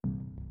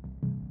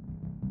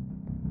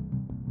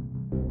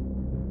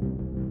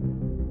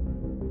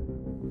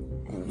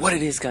What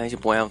it is, guys,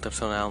 your boy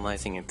Episode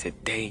Analyzing, and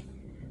today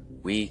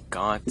we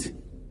got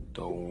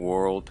the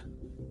World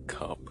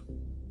Cup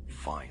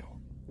final.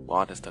 A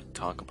lot of stuff to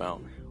talk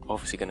about.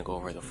 Obviously gonna go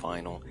over the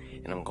final,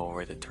 and I'm gonna go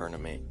over the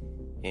tournament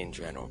in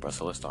general. But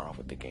so let's start off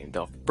with the game.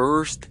 The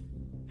first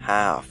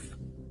half,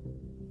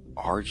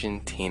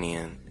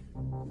 Argentinian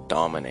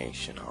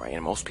domination. Alright,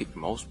 and most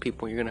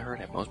people you're gonna hear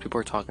that. Most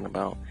people are talking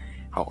about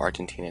how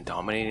Argentina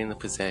dominated in the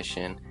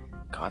possession,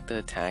 got the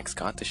attacks,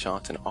 got the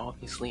shots, and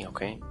obviously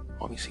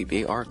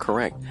they are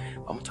correct.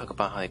 I'm gonna talk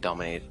about how they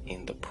dominated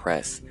in the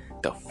press,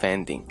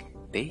 defending.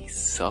 They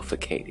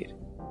suffocated.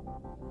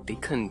 They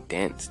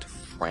condensed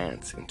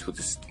France into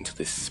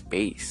this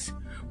space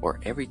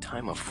where every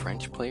time a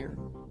French player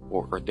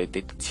or the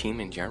team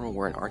in general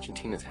were in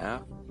Argentina's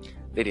half,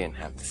 they didn't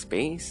have the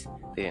space,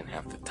 they didn't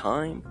have the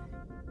time,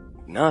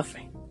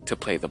 nothing to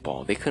play the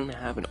ball. They couldn't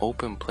have an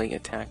open play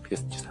attack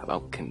because just how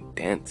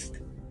condensed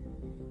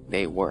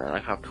they were. And I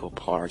have to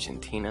applaud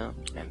Argentina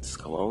and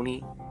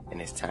Scaloni and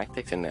his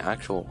tactics and the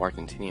actual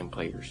Argentinian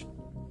players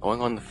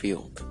going on the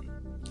field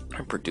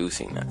and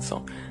producing that.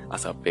 So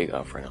that's a big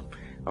up for them.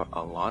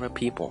 A lot of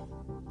people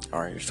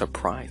are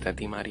surprised that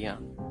Di Maria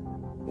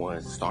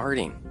was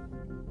starting,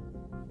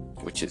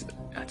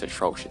 that's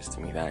atrocious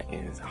to me. That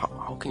is,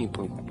 how can you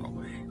believe that,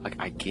 bro? Like,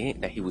 I get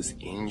that he was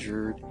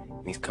injured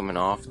and he's coming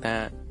off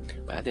that,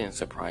 but that didn't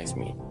surprise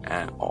me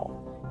at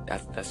all.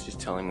 That's just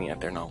telling me that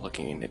they're not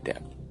looking into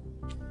depth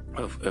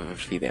of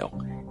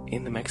Fidel.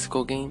 In the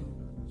Mexico game,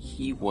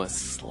 he was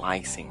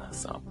slicing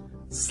us up.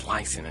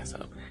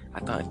 I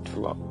thought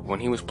throughout,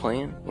 when he was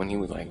playing, when he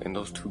was like in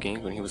those two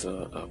games, when he was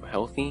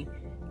healthy,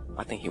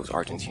 I think he was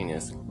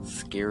Argentina's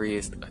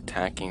scariest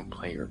attacking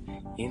player.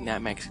 In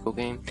that Mexico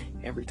game,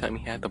 every time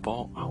he had the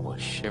ball, I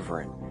was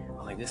shivering. I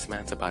was like, this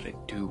man's about to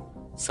do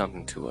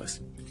something to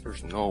us.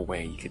 There's no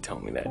way you could tell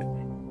me that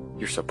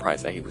you're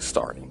surprised that he was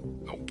starting.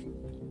 Nope.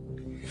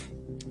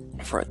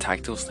 For a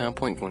tactical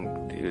standpoint,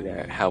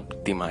 that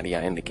helped Di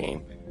Maria in the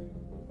game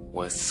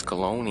was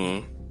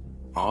Scaloni,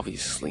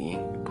 obviously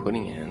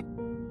putting in,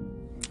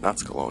 not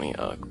Scaloni,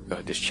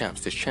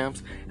 Deschamps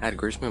had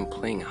Griezmann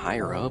playing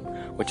higher up,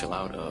 which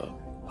allowed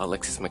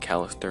Alexis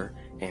McAllister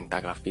and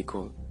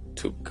Tagliafico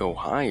to go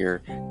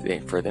higher,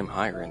 for them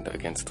higher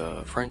against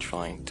the French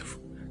line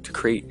to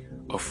create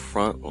a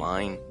front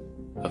line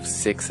of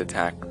 6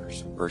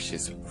 attackers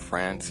versus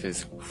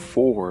France's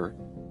 4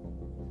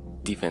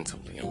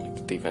 defensively,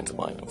 only defensive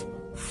line of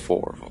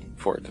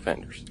 4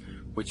 defenders,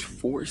 which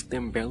forced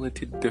Dembele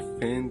to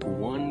defend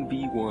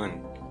 1v1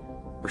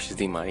 versus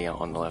Di Maria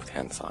on the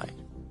left-hand side.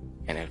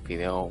 And then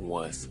Fidel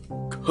was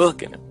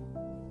cooking him.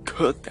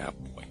 Cooked that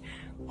boy.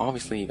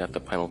 Obviously, he got the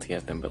penalty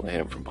as Dembele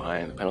hit him from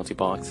behind the penalty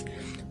box.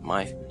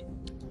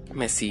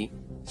 Messi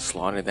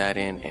slaughtered that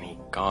in, and he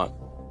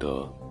got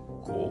the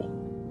goal.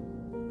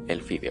 El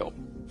Fidel.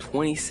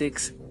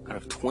 26 out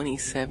of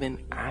 27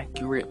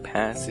 accurate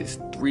passes,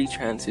 3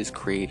 chances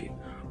created,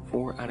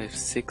 4 out of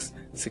 6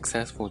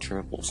 successful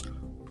dribbles,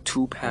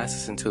 2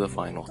 passes into the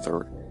final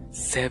third,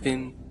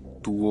 7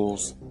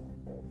 duels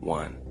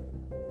won.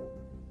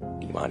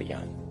 Di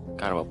Maria,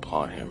 gotta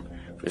applaud him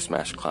for his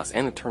masterclass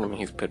and the tournament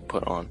he's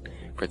put on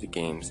for the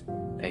games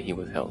that he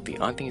was healthy.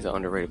 I think he's an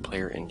underrated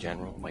player in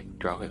general. Like,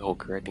 throughout his whole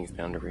career, I think he's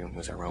been underrated when he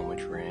was at Real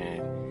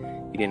Madrid.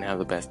 He didn't have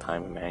the best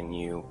time in Man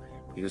U.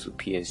 He was with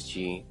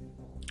PSG.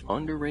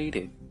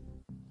 Underrated.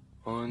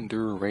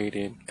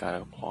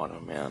 Gotta applaud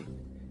him, man.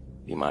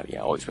 Di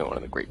Maria always been one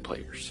of the great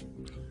players.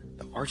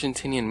 The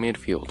Argentinian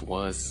midfield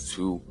was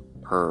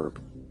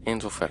superb.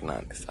 Enzo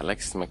Fernandez,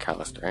 Alexis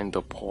McAllister, and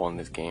De Paul in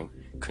this game,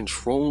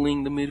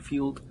 controlling the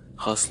midfield,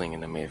 hustling in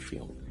the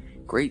midfield.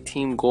 Great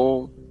team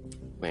goal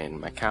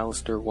when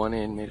McAllister won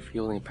it in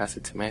midfield and he passed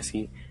it to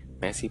Messi.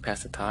 Messi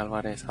passed it to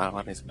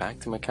Alvarez back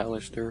to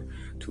McAllister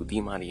to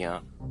Di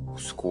Maria, who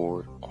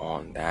scored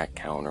on that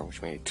counter,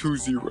 which made it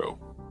 2-0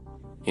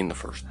 in the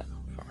first half.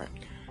 Alright.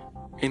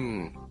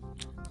 In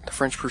the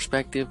French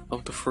perspective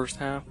of the first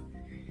half,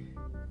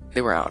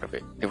 they were out of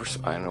it.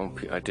 I know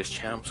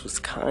Deschamps was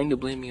kind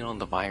of blaming it on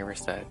the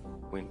virus that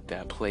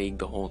plagued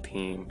the whole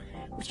team,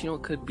 which,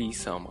 it could be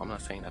some. I'm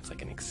not saying that's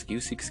like an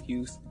excuse,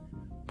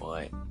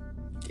 but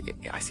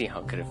I see how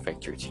it could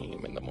affect your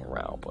team and the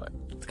morale, but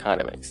it's kind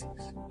of an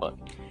excuse. But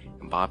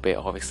Mbappe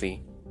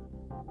obviously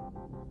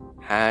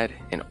had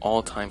an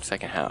all-time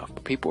second half,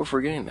 but people are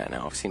forgetting that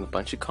now. I've seen a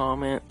bunch of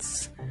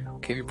comments.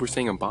 Okay, people are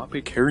saying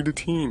Mbappe carried the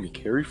team, he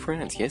carried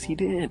France. Yes, he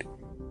did.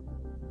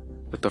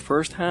 But the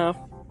first half,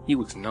 he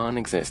was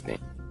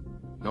non-existent.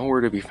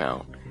 Nowhere to be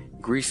found.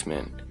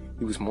 Griezmann,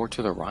 he was more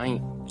to the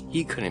right.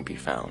 He couldn't be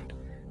found.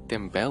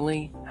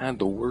 Dembele had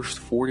the worst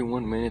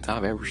 41 minutes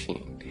I've ever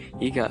seen.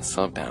 He got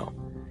subbed out.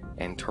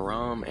 And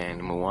Thuram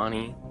and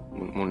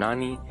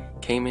Munani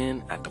came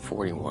in at the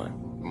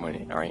 41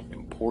 minute. Alright,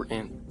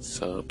 important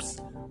subs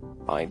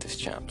by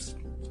Deschamps.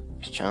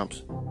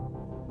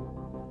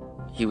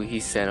 He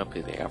set up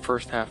his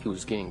first half. He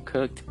was getting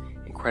cooked,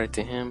 and credit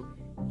to him,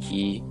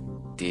 he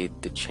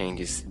did the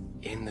changes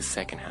in the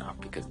second half,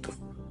 because the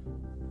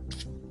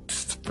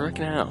freaking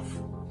half,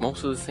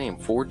 most of the same,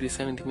 40 to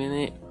 70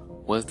 minute,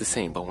 was the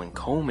same. But when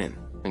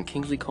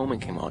Kingsley Coman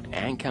came on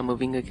and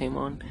Camavinga came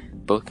on,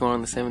 both came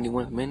on the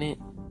 71th minute,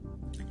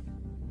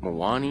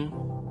 Moani,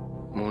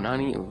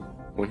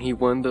 when he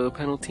won the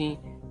penalty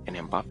and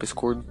Mbappe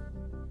scored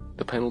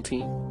the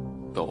penalty,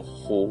 the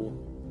whole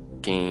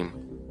game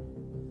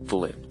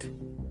flipped.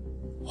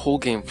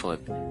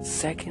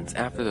 Seconds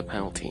after the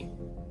penalty,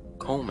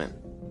 Coleman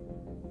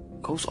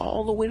goes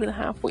all the way to the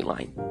halfway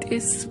line,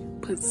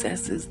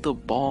 dispossesses the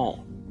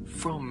ball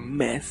from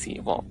Messi,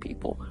 of all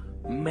people.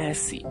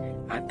 Messi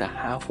at the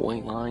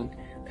halfway line,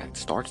 that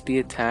starts the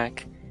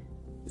attack.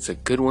 It's a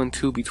good one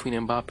too between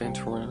Mbappe and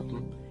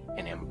Thuram,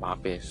 and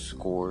Mbappe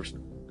scores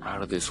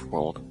out of this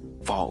world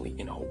volley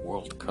in a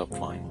World Cup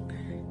final.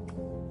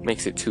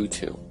 Makes it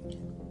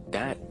 2-2.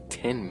 That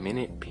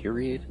 10-minute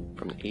period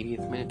from the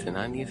 80th minute to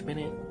 90th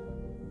minute,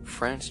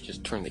 France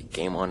just turned the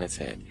game on its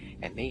head,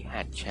 and they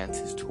had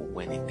chances to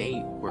win it.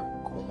 They were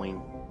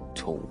going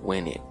to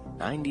win it.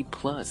 90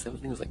 plus. I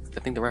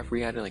think the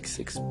referee added like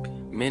 6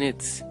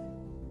 minutes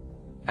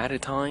at a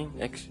time.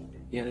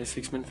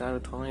 6 minutes at a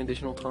time,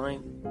 additional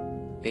time.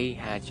 They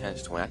had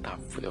chances to win. I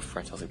thought for the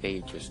French, I was like, they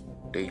just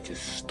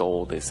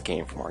stole this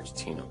game from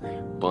Argentina,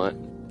 but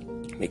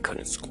they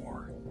couldn't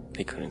score.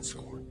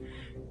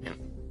 And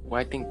what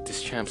I think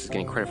Deschamps is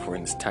getting credit for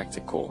in this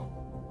tactical,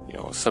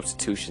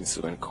 substitutions.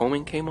 So when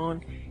Coman came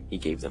on, he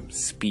gave them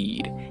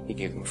speed. He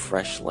gave them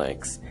fresh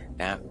legs.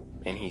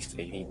 And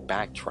he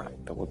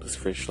backtracked. Those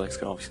fresh legs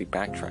could obviously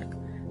backtrack,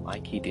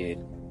 like he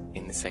did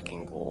in the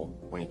second goal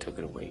when he took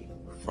it away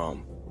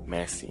from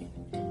Messi.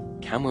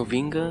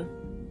 Camavinga,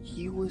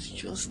 he was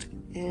just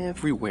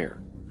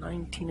everywhere.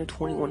 19 to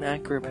 21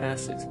 accurate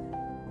passes.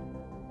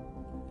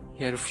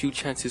 He had a few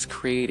chances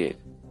created,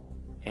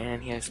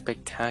 and he had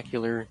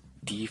spectacular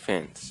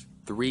defense.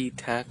 3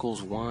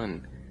 tackles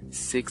won,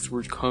 6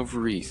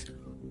 recoveries,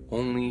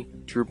 only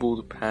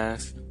dribbled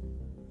past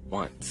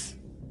once.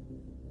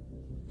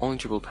 I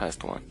don't even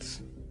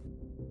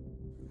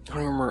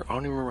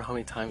remember how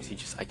many times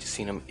I just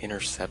seen him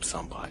intercept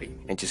somebody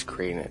and just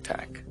create an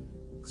attack.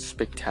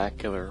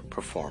 Spectacular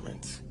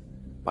performance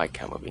by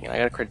Camavinga. I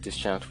gotta credit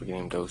Deschamps for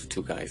getting those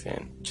 2 guys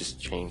in. Just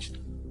changed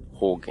the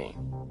whole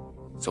game.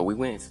 So we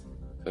went.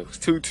 So it was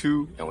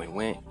 2-2, and we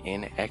went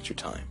in extra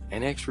time.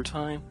 In extra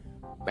time,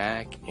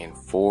 back and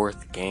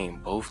forth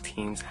game. Both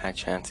teams had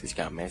chances. You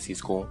got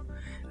Messi's goal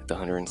at the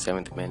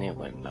 107th minute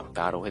when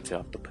Lautaro hits it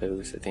off the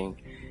post, I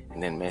think.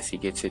 And then Messi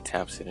gets it,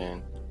 taps it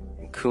in.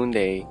 And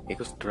Koundé, it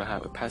goes through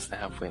past the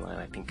halfway line.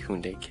 I think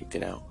Koundé kicked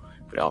it out.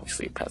 But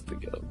obviously it passed the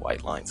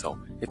white line. So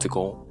it's a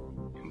goal.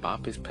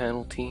 Mbappe's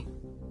penalty.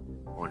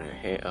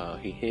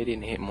 He hit it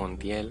and hit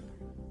Montiel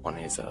on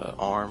his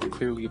arm.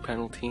 Clearly a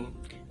penalty.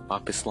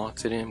 Mbappe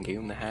slots it in, gave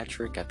him the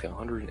hat-trick at the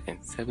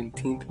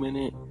 117th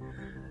minute.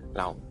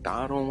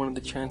 Lautaro on one of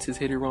the chances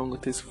hit it wrong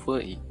with his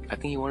foot. I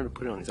think he wanted to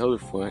put it on his other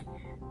foot,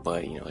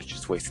 but it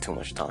just wasted too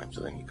much time,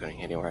 so then he couldn't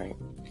hit it right.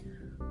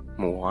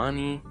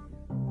 Moani,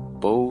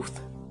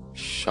 both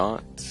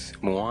shots.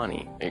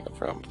 Moani,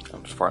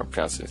 I'm sorry I'm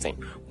pronouncing his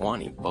name.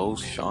 Moani,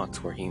 both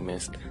shots where he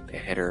missed the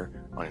header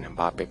on an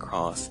Mbappe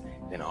cross.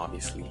 Then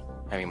obviously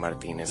having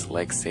Martinez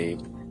leg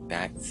saved,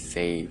 that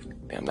saved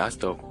them. That's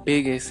the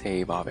biggest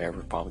save I've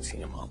ever probably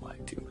seen in my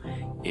life too.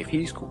 If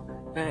he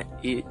scored that,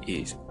 it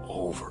is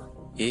over.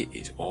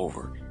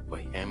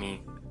 But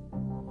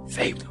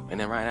saved him. And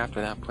then right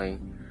after that play,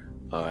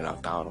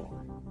 Lautaro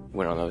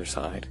went on the other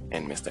side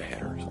and missed a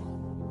header. So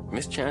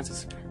missed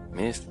chances.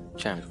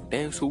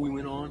 Then so we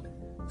went on.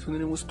 So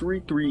then it was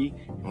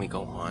 3-3, and we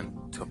go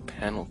on to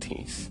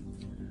penalties.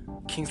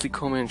 Kingsley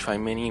Coman and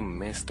Tchouaméni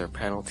missed their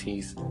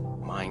penalties.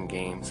 Mind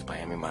games by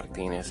Emi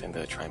Martinez, and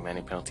the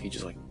Tchouaméni penalty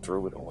just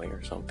threw it away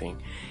or something.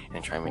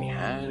 And Tchouaméni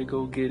had to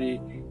go get it.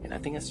 And I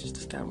think that's just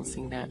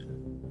establishing that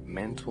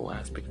mental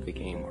aspect of the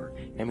game where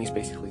Emi's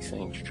basically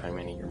saying to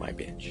Tchouaméni, you're my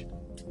bitch.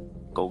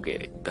 Go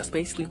get it. That's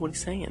basically what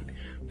he's saying.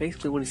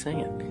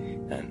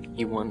 And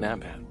he won that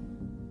battle.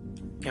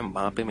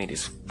 Mbappe made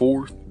his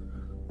 4th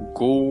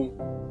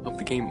goal of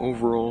the game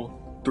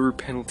overall, 3rd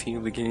penalty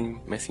of the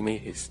game. Messi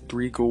made his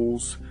 3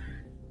 goals.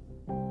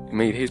 He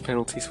made his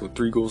penalties, so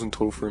 3 goals in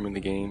total for him in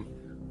the game.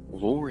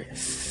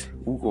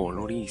 Hugo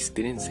Lloris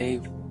didn't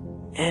save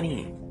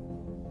any.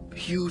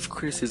 Huge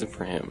criticism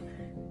for him.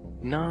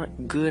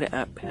 Not good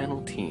at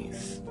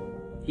penalties.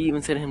 He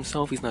even said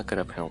himself he's not good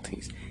at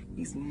penalties.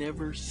 He's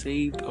never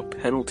saved a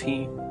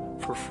penalty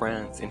for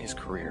France in his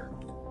career.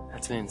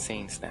 That's an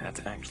insane stat.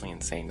 That's actually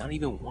insane. Not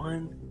even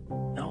one.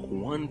 Not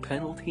one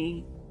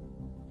penalty.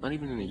 Not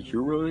even in a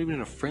Euro. Not even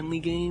in a friendly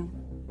game.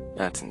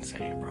 That's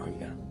insane, bro.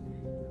 Yeah.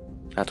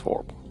 That's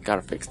horrible.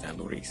 Gotta fix that,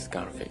 Lloris.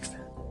 Gotta fix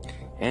that.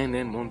 And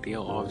then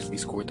Montiel obviously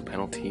scored the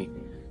penalty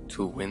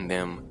to win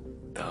them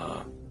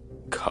the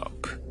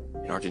cup.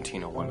 And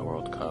Argentina won the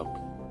World Cup.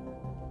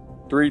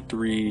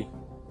 3-3,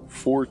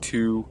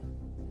 4-2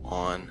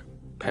 on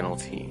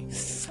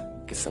penalties.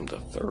 Gets them the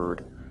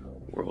 3rd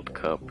World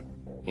Cup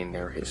in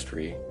their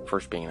history.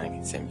 First being in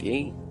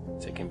 1978,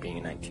 second being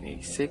in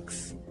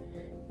 1986,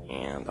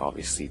 and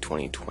obviously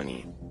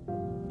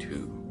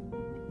 2022.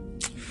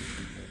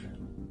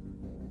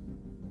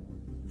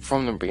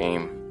 from the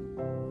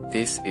game,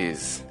 this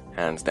is,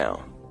 hands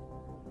down,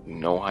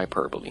 no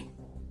hyperbole,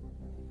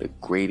 the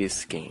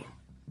greatest game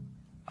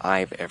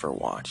I've ever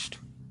watched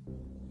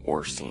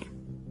or seen.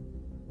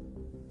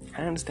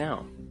 Hands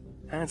down.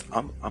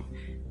 I'm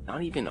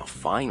not even a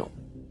final.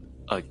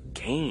 A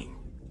game.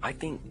 I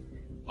think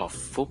a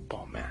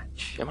football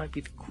match. It might be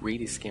the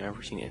greatest game I've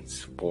ever seen in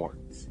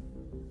sports.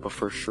 But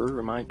for sure,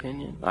 in my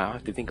opinion, I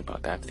have to think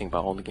about that. I have to think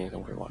about all the games I've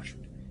ever watched,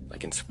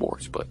 like in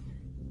sports. But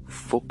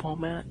football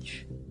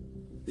match,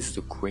 this is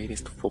the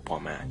greatest football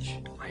match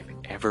I've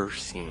ever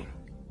seen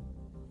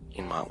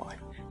in my life.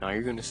 Now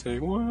you're gonna say,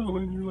 well,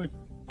 when you're like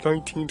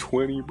 19,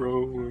 20,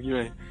 bro,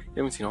 you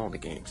haven't seen all the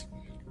games.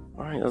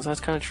 Alright, that's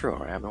kind of true.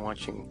 Alright, I've been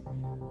watching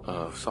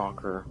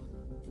soccer,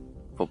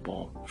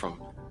 football from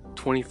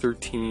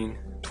 2013,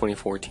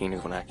 2014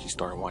 is when I actually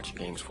started watching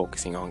games,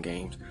 focusing on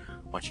games,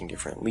 watching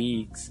different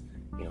leagues,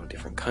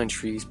 different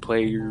countries,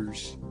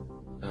 players,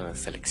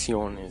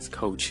 selecciones,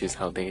 coaches,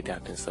 how they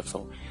adapt and stuff.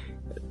 So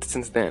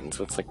since then,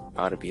 so it's like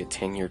about to be a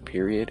 10-year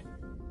period.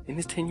 In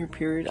this 10-year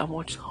period, I've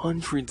watched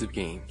hundreds of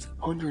games.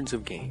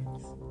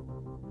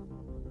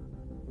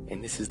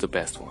 And this is the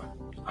best one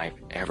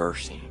I've ever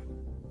seen.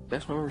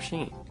 Best one I've ever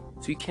seen.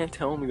 So you can't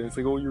tell me that it's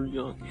like, oh, you're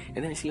young. And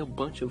then I see a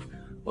bunch of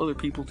other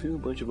people too, a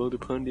bunch of other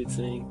pundits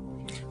saying,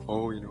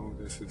 oh,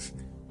 this is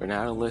an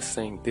analyst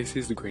saying this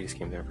is the greatest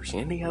game they've ever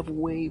seen. And they have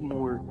way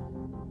more,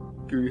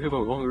 you have a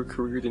longer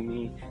career than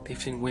me.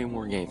 They've seen way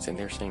more games and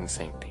they're saying the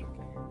same thing.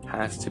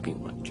 Has to be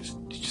like,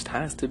 just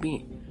has to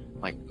be.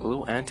 Like a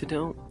little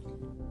antidote.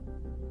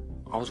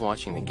 I was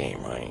watching the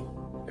game, right?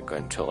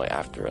 Until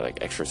after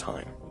extra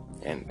time.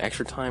 And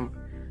extra time,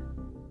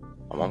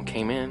 my mom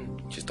came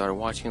in, she started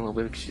watching a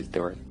little bit because they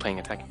were playing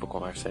attacking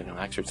football. I said,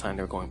 extra time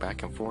they were going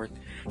back and forth.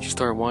 She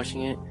started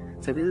watching it,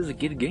 said, this is a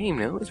good game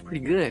now, it's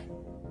pretty good.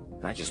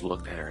 And I just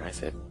looked at her and I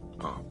said,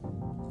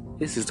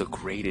 this is the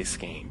greatest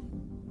game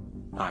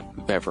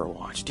I've ever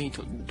watched.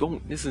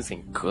 This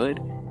isn't good.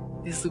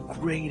 This is the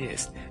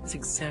greatest. It's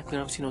exactly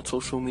what I've seen on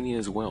social media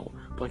as well.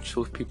 A bunch of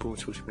those people on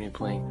social media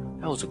playing,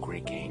 that was a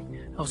great game.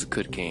 That was a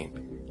good game.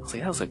 I was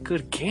like, that was a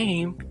good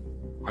game?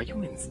 Are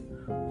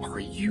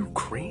you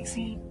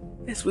crazy?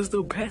 This was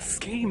the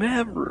best game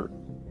ever.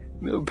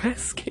 The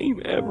best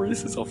game ever.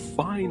 This is a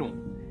final.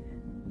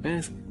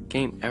 Best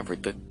game ever.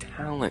 The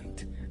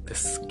talent, the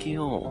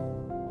skill.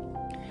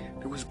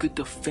 There was good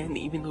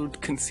defending, even though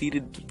it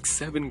conceded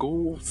 7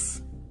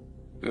 goals.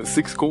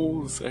 6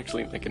 goals,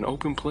 actually, like an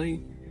open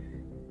play.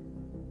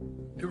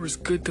 There was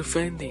good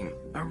defending.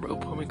 I remember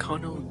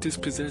Upamecano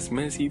dispossessed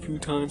Messi a few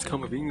times,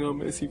 Camavinga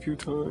Messi a few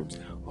times.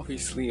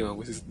 Obviously,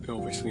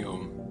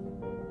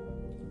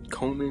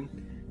 Coleman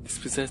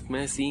dispossessed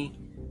Messi.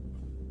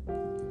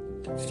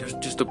 There's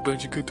just a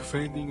bunch of good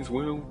defending as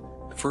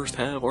well. The first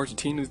half,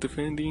 Argentina's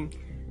defending.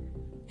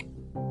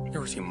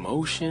 There was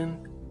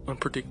emotion,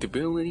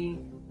 unpredictability,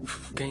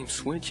 game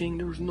switching.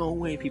 There was no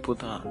way people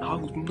thought.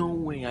 No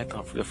way I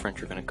thought the French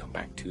were gonna come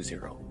back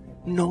 2-0.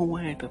 No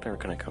way I thought they were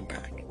gonna come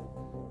back,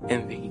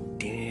 and they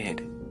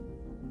did.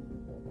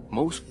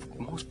 Most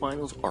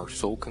finals are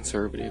so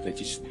conservative that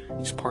you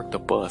just park the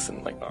bus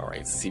and alright,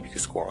 let's see if you can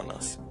score on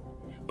us.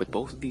 But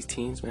both of these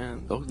teams,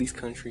 man, these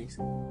countries,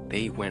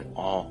 they went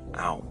all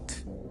out.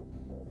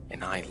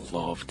 And I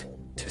loved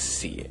to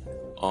see it.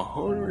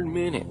 100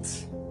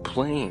 minutes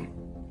playing.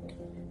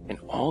 And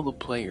all the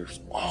players,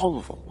 all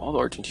of them, all the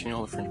Argentinian,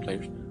 all the French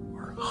players,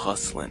 are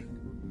hustling,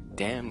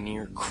 damn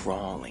near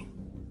crawling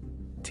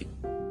to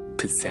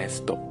possess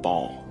the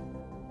ball.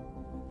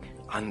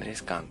 Andres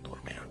Cantor,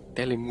 man,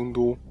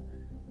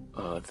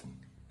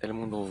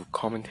 Telemundo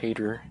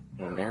commentator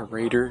and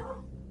narrator.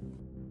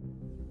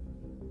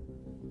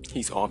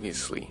 He's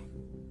obviously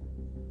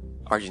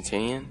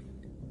Argentinian.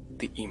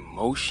 The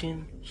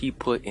emotion he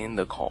put in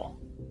the call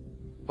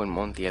when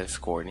Montiel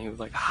scored, and he was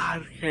like,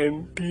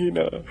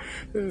 Argentina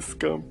es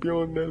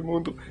campeón del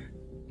mundo.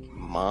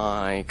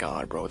 My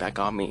God, bro, that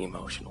got me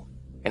emotional.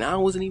 And I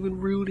wasn't even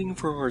rooting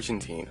for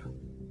Argentina.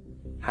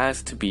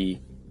 Has to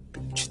be,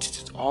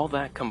 just all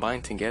that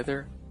combined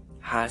together,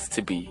 has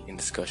to be in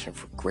discussion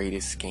for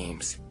greatest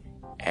games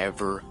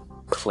ever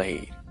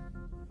played.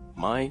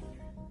 My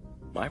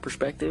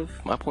perspective,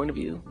 my point of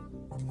view,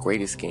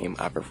 greatest game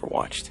I've ever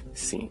watched,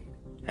 seen.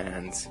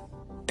 Hands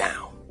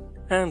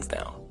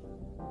down.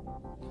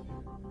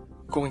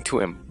 Going to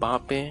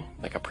Mbappe,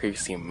 like I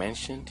previously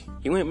mentioned,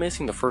 he went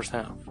missing the first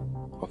half,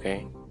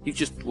 okay? He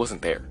just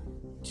wasn't there.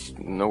 Just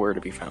nowhere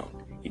to be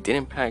found. He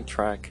didn't pack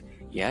track,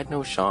 he had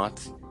no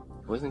shots,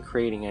 he wasn't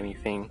creating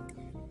anything,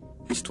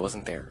 he just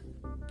wasn't there.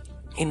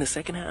 In the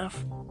second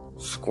half,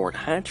 scored a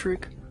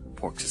hat-trick,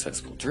 4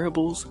 successful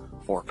dribbles,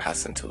 4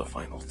 passes into the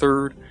final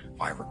third,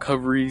 5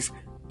 recoveries,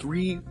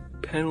 3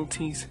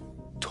 penalties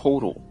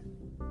total.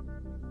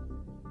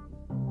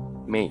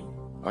 Mate,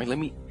 alright, let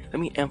me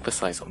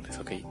emphasize on this,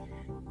 okay?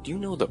 Do you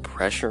know the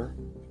pressure?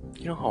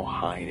 You know how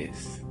high it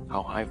is?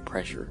 How high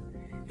pressure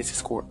is to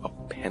score a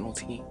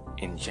penalty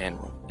in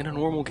general, in a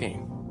normal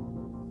game?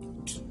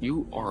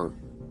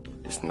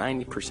 There's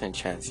 90%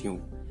 chance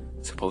you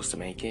supposed to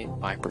make it,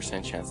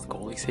 5% chance the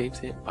goalie saves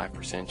it,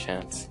 5%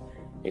 chance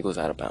it goes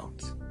out of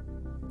bounds.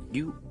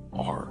 You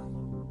are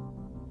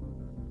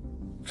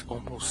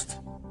almost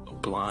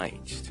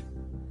obliged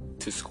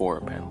to score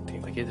a penalty.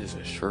 Like, it is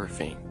a sure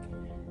thing.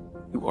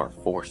 You are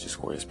forced to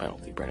score this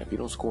penalty, Brandon. If you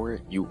don't score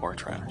it, you are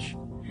trash.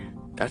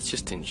 That's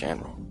just in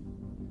general.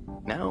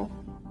 Now,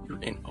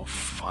 you're in a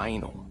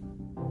final.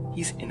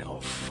 He's in a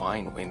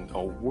final, in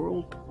a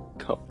World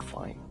Cup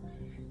final.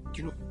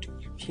 You know,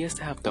 he has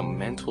to have the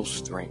mental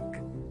strength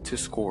to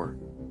score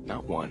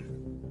not one,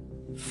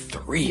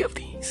 3 of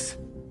these.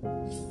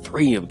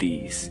 3 of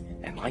these.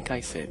 And like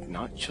I said,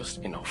 not just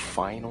in a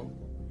final,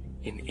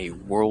 in a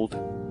World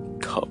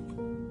Cup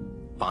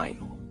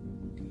final.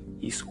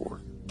 He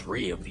scored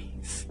 3 of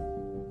these.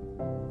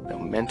 The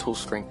mental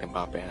strength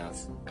Mbappe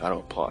has, gotta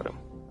applaud him.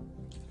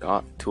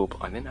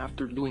 And then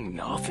after doing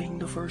nothing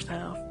the first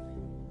half,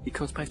 he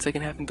comes back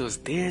second half and does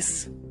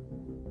this.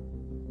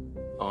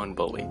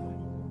 Unbelievable.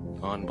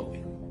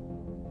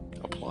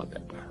 Applaud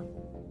that man.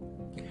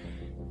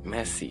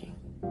 Messi,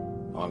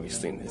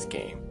 obviously in this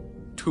game,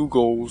 2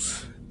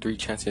 goals, 3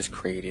 chances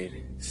created,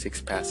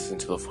 6 passes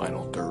into the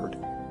final third,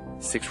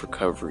 6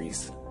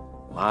 recoveries,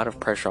 a lot of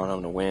pressure on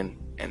him to win,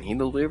 and he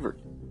delivered.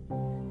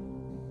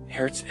 It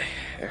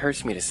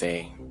hurts me to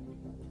say,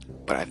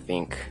 but I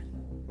think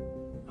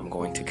I'm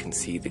going to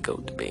concede the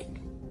GOAT debate.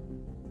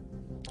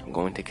 I'm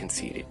going to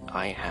concede it.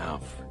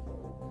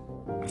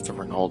 As a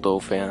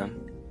Ronaldo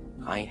fan,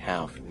 I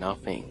have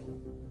nothing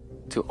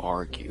to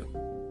argue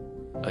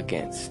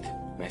against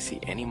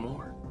Messi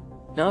anymore.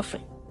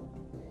 Nothing.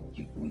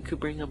 You could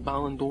bring up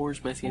Ballon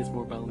d'Ors. Messi has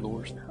more Ballon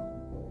d'Ors now.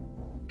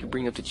 You could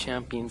bring up the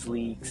Champions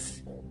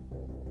Leagues.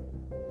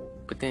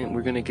 But then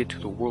we're going to get to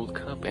the World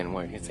Cup, and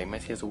what are you going to say?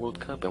 Messi has a World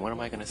Cup, and what am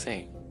I going to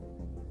say?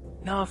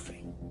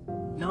 Nothing.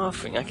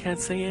 I can't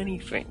say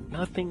anything.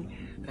 Nothing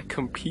that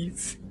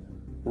competes,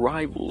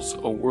 rivals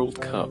a World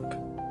Cup.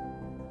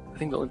 I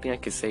think the only thing I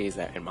could say is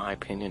that, in my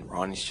opinion,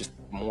 Ronnie's just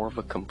more of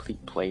a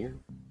complete player.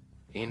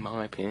 In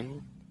my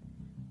opinion.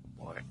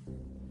 Boy.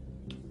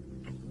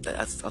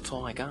 That's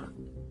all I got.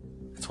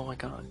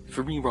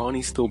 For me,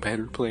 Ronnie's still a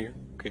better player.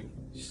 Okay?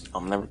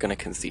 I'm never going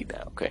to concede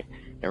that, okay?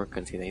 Never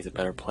concede that he's a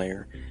better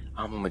player.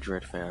 I'm a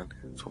Madrid fan,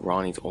 so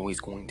Ronnie's always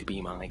going to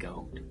be my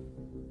GOAT.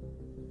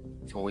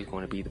 He's always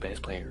going to be the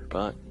best player,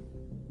 but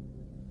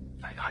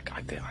I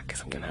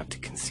guess I'm going to have to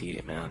concede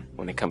it, man.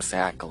 When it comes to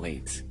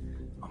accolades,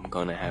 I'm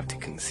going to have to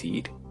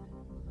concede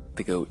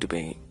the GOAT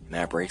debate. And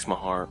that breaks my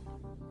heart,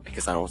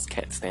 because I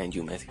can't stand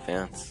you Messi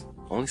fans.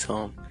 Only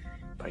some,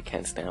 but I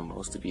can't stand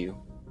most of you.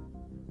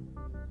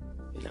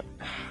 You know,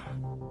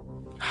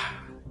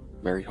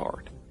 very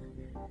hard.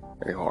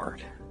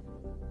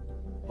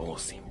 But we'll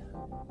see.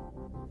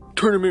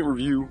 Tournament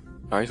review.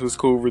 Alright, so let's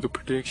go over the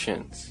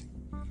predictions.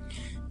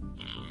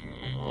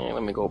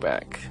 Let me go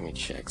back. Let me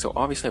check. So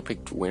obviously I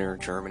picked winner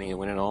Germany to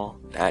win it all.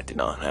 That did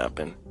not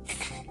happen.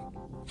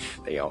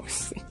 They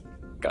obviously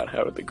got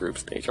out of the group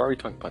stage. I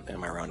already talked about that in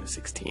my round of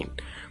 16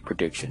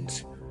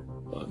 predictions.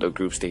 The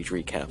group stage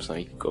recaps. Now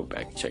you can go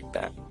back and check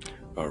that.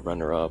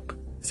 Runner up,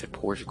 I said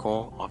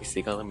Portugal.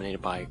 Obviously got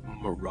eliminated by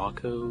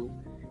Morocco.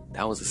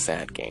 That was a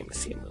sad game to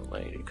see him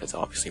eliminated, because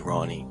obviously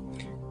Ronnie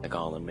that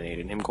got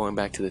eliminated. Him going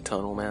back to the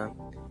tunnel, man.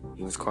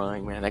 He was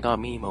crying, man. That got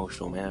me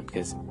emotional, man,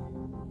 because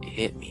it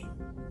hit me.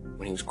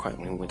 When he was crying,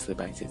 when he went to the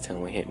back to the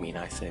tunnel, it hit me, and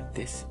I said,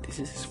 this is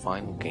his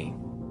final game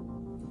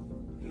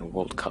in the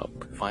World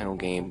Cup. Final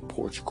game,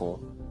 Portugal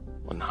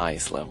on the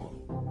highest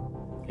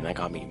level. And that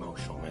got me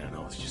emotional, man. I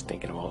was just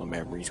thinking of all the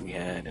memories we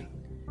had, and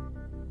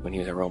when he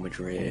was at Real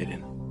Madrid,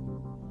 and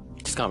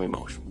it just got me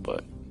emotional.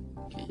 But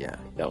yeah,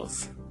 that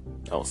was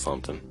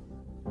something.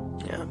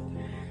 Yeah,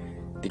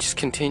 they just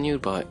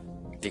continued, but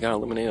they got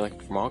eliminated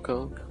like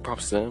Morocco.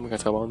 Props to them. We're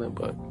gonna talk about them,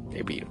 but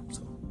they beat them.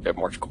 So that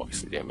Portugal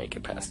obviously didn't make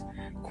it past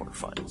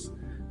quarterfinals.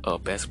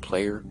 Best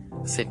player,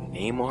 said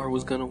Neymar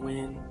was gonna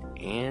win,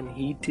 and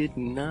he did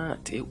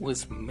not. It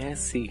was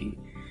Messi.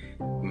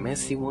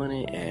 Messi won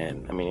it,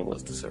 and I mean, it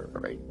was deserved,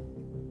 right?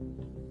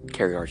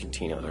 Carried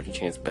Argentina.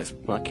 Argentina's best,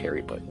 not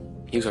carried, but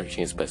he was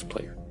Argentina's best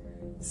player.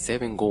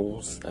 7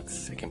 goals. That's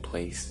second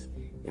place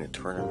in the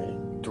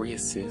tournament. 3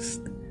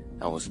 assists.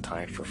 That was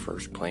tied for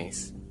first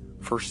place.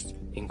 First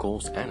in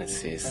goals and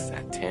assists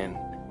at 10.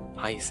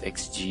 Highest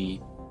XG,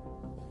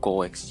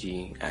 goal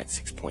XG at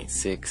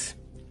 6.6.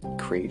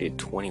 Created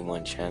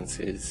 21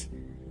 chances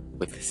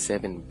with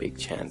 7 big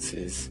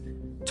chances.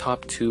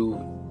 Top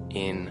 2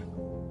 in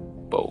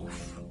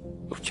both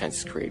of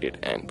chances created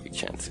and big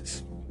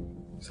chances.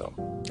 So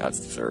that's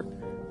dessert.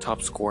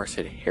 Top scorer,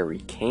 said Harry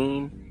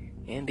Kane,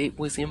 and it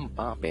was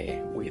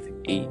Mbappe with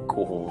 8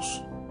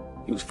 goals.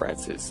 He was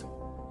France's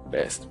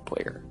best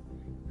player.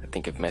 I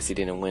think if Messi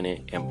didn't win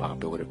it,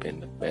 Mbappe would have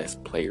been the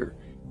best player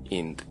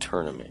in the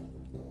tournament.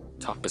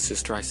 Top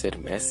assister, I said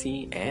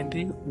Messi, and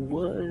it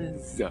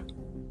was.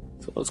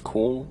 So that's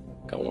cool.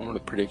 Got one of the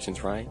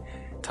predictions right.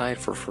 Tied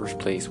for first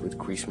place with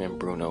Griezmann,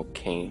 Bruno,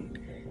 Kane,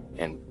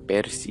 and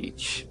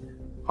Perisic.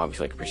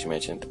 Obviously, like Christian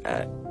mentioned,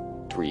 at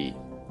 3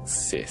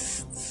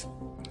 assists.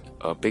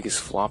 biggest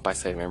flop, I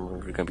said, remember,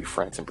 we're going to be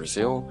France and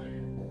Brazil.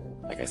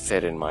 Like I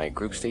said in my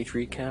group stage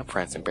recap,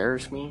 France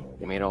embarrassed me.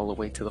 They made it all the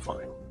way to the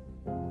final.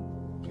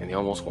 And they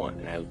almost won.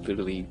 And I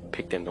literally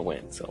picked them to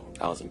win. So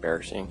that was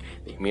embarrassing.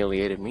 They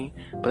humiliated me.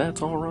 But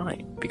that's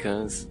alright.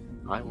 Because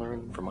I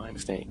learned from my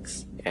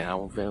mistakes. And I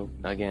will vote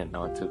again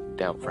not to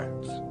doubt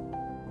France.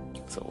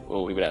 So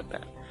we'll leave it at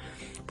that.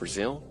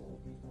 Brazil,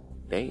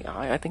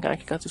 I think I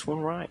got this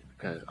one right.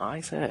 Because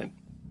I said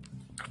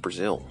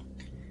Brazil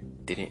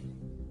didn't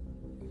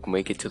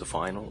make it to the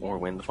final or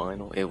win the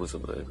final. It was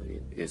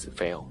a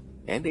fail.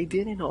 And they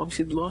didn't.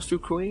 Obviously, they lost to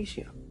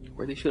Croatia,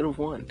 where they should have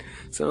won.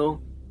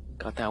 So,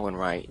 got that one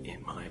right,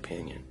 in my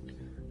opinion.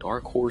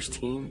 Dark horse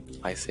team,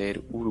 I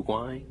said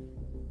Uruguay,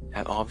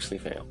 that obviously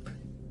failed.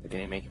 They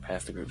didn't make it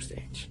past the group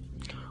stage.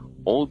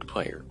 Old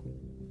player,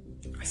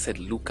 I said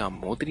Luka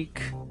Modric,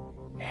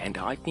 and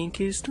I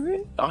think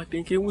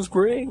it was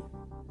great.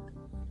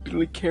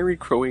 Really carried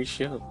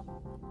Croatia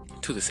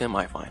to the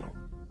semifinal.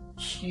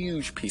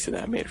 Huge piece of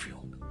that midfield.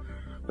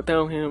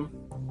 Without him,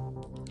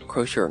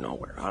 Croatia are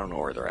nowhere. I don't know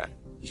where they're at.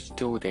 He's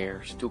still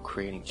there, still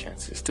creating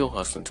chances, still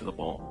hustling to the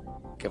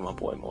ball. Give my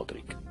boy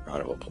Modric a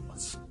round of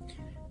applause.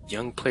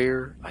 Young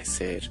player, I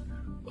said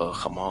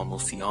Jamal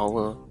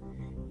Musiala,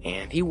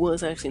 and he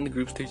was actually in the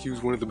group stage. He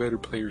was one of the better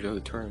players of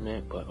the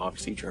tournament, but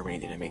obviously Germany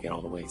didn't make it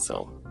all the way,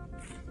 so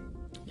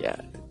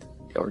yeah,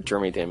 or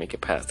Germany didn't make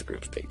it past the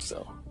group stage,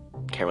 so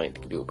can't really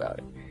anything to do about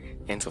it.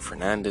 Enzo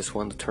Fernandez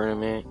won the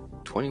tournament,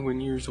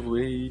 21 years of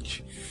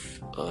age.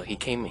 He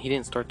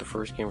didn't start the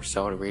first game for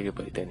Saudi Arabia,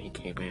 but then he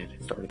came in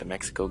and started the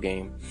Mexico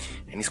game,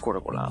 and he scored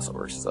a golazo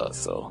versus us,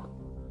 so,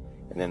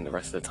 and then the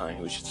rest of the time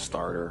he was just a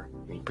starter,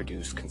 and he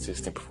produced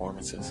consistent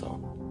performances, so,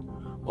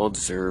 well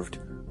deserved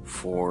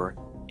for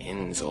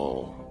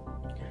Enzo.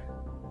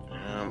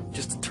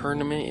 Just the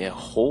tournament as a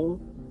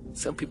whole,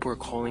 some people are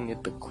calling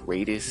it the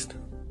greatest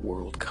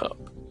World Cup.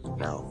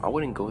 Now, I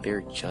wouldn't go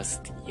there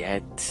just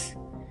yet,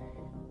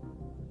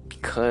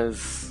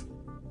 because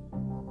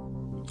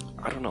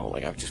I don't know,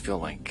 like I just feel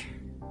like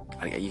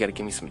you gotta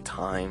give me some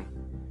time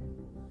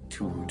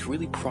to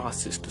really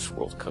process this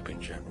World Cup in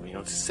general, you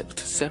know, to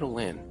settle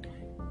in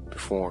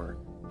before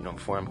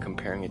I'm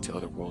comparing it to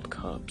other World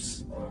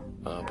Cups.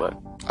 But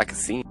I can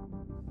see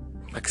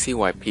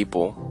why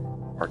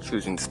people are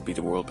choosing this to be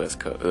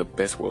the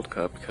best World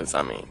Cup, because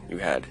I mean, you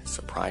had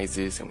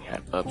surprises and we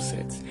had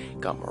upsets. You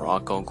got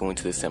Morocco going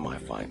to the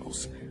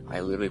semifinals. I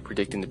literally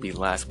predicted to be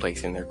last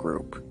place in their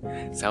group.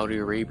 Saudi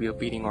Arabia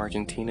beating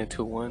Argentina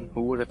 2-1.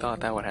 Who would have thought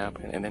that would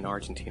happen? And then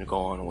Argentina go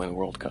on and win the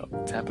World Cup.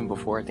 It's happened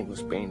before. I think it was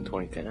Spain in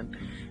 2010.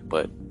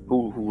 But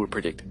who would have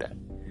predicted that?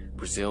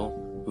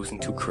 Brazil losing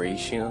to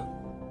Croatia.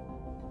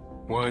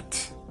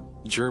 What?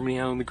 Germany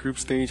out in the group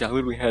stage? I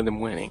literally had them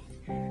winning.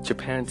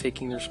 Japan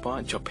taking their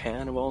spot.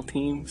 Japan of all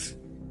teams.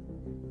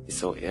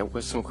 So it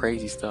was some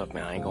crazy stuff,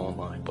 man. I ain't gonna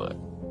lie, but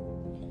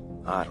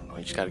I don't know.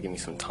 You just gotta give me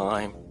some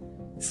time.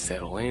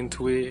 Settle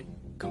into it,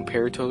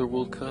 compare it to other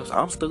World Cups.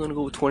 I'm still gonna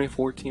go with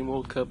 2014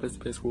 World Cup as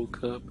the best World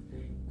Cup.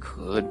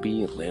 Could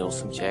be a little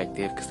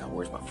subjective because that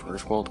was my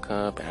first World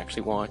Cup,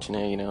 actually watching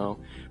it, you know,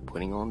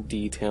 putting on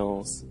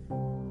details, you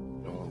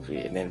know,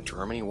 and then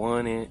Germany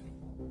won it,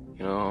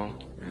 you know,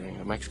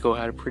 and Mexico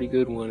had a pretty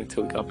good one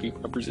until it got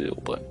beat by Brazil.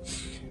 But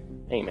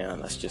hey, man,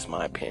 that's just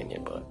my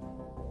opinion. But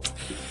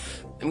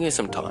let me give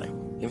some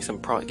time,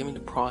 give me to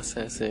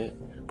process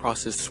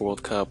this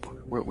World Cup,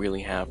 what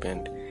really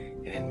happened.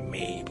 And then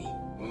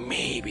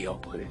maybe I'll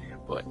put it in,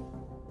 but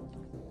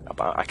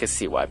I can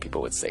see why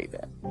people would say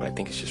that, but I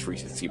think it's just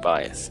recency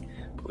bias,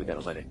 but we gotta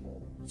let it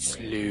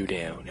slow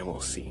down and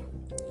we'll see.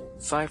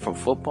 Aside from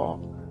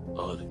football,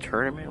 the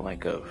tournament,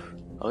 like of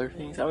other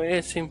things, I mean,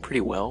 it seemed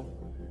pretty well.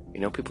 You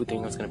know, people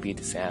think it's gonna be a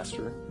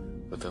disaster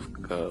with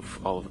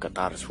all of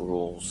Qatar's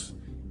rules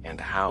and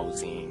the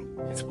housing,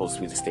 and supposed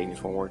to be the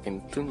stadiums weren't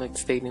working. It seemed like the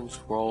stadiums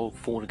were all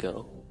full to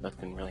go.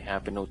 Nothing really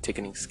happened, no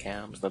ticketing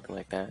scams, nothing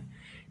like that.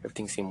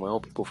 Everything seemed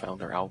well. People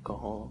found their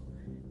alcohol,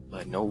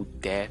 but no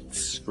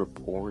deaths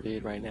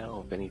reported right now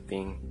of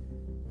anything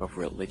of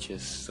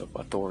religious, of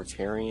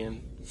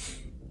authoritarian.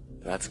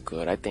 That's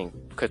good. I think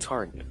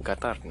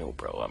Qatar knew,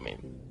 bro. I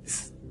mean,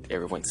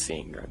 everyone's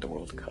seeing during the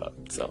World Cup,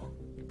 so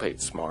they played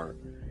smart.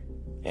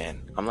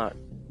 And I'm not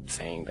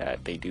saying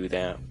that they do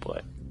that,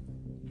 but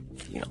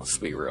you know, let's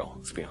be real.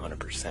 Let's be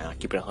 100%. I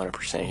keep it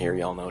 100% here.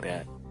 Y'all know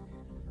that.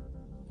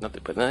 Not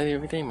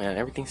everything, man.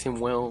 Everything seemed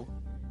well.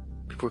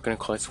 People were gonna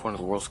call it one of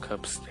the World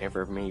Cups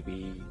ever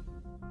maybe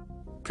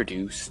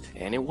produced,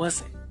 and it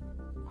wasn't.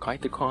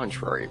 Quite the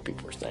contrary,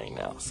 people are saying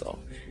now. So,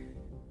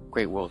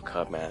 great World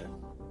Cup, man.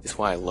 This is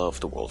why I love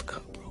the World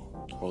Cup,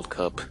 bro. World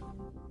Cup,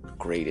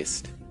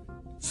 greatest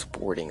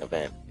sporting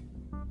event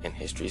in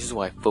history. This is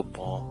why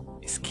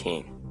football is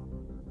king.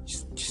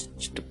 Just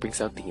it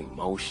brings out the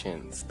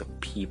emotions, the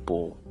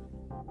people.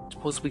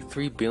 Supposed to be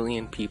 3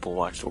 billion people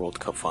watch the World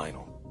Cup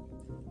final.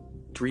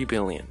 3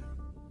 billion.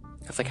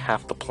 That's like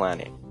half the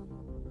planet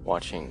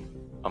watching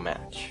a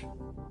match.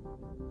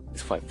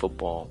 This why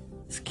football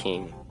is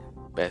king,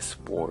 best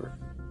sport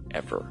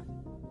ever.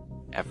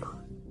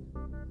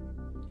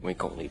 We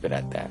gonna leave it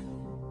at that.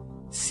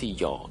 see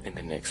y'all in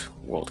the next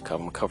World Cup.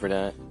 I'm gonna cover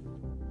that.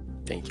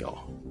 Thank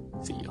y'all.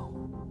 See y'all.